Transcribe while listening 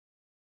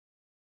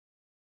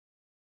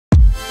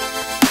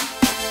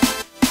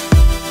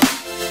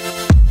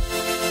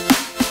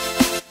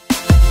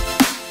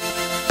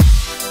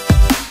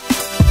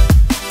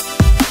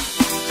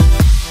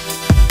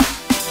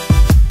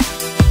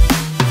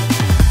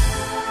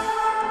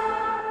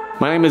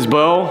My name is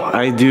Beau.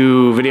 I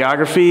do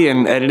videography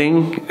and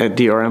editing at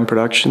DRM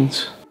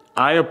Productions.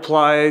 I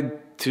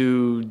applied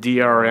to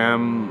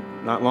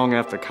DRM not long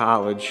after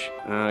college.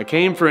 I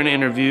came for an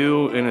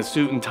interview in a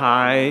suit and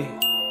tie,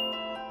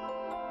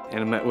 and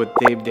I met with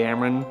Dave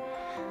Dameron,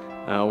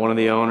 one of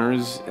the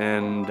owners,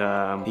 and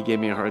he gave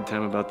me a hard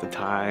time about the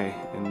tie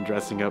and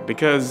dressing up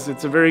because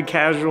it's a very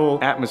casual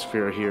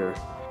atmosphere here.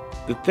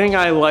 The thing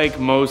I like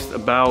most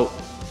about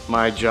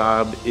my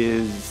job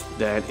is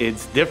that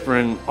it's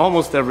different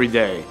almost every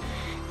day.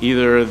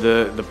 Either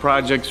the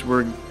projects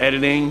we're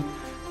editing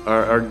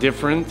are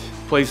different,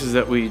 places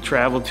that we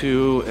travel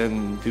to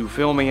and do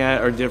filming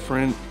at are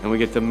different, and we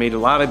get to meet a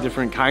lot of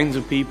different kinds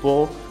of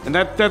people. And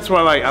that's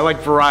what I like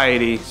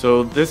variety.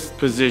 So this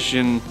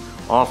position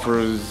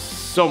offers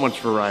so much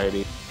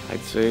variety.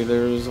 I'd say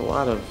there's a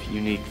lot of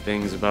unique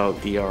things about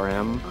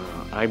DRM.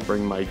 I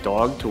bring my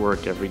dog to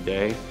work every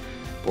day.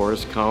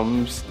 Boris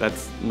comes.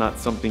 That's not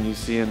something you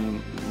see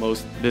in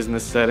most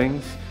business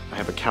settings. I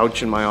have a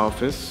couch in my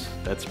office.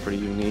 That's pretty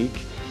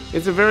unique.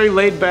 It's a very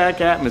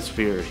laid-back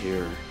atmosphere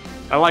here.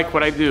 I like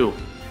what I do,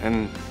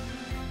 and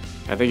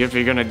I think if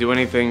you're gonna do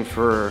anything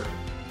for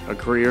a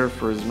career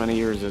for as many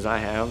years as I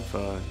have,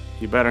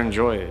 you better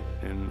enjoy it,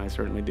 and I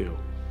certainly do.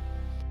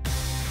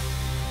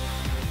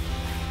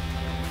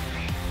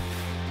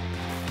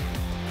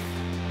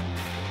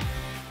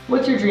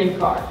 What's your dream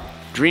car?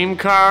 Dream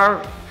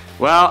car?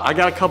 Well, I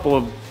got a couple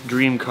of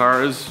dream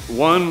cars.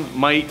 One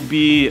might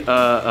be a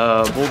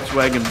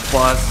Volkswagen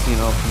Bus, you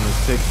know, from the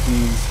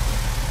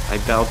 60s. I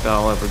doubt that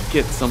I'll ever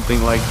get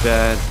something like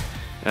that.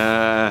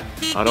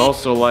 I'd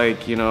also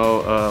like, you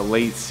know,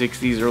 late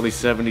 60s, early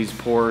 70s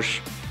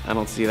Porsche. I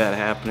don't see that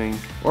happening.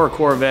 Or a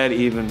Corvette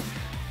even.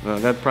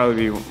 That'd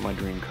probably be my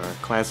dream car.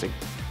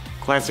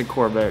 Classic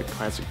Corvette,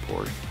 classic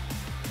Porsche.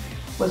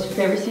 What's your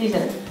favorite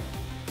season?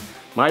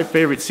 My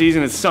favorite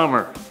season is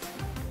summer.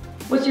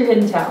 What's your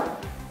hidden talent?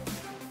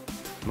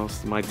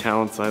 Most of my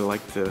talents I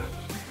like to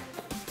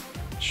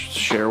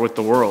share with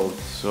the world,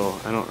 so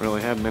I don't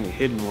really have many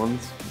hidden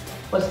ones.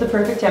 What's the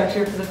perfect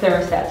temperature for the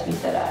thermostat to be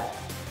set at?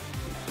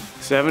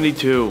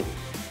 72.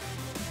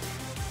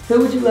 Who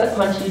would you let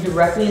punch you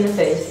directly in the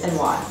face and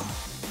why?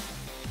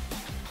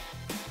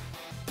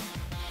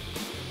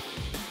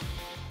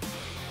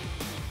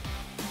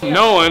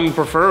 No one,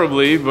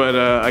 preferably, but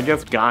I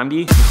guess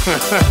Gandhi.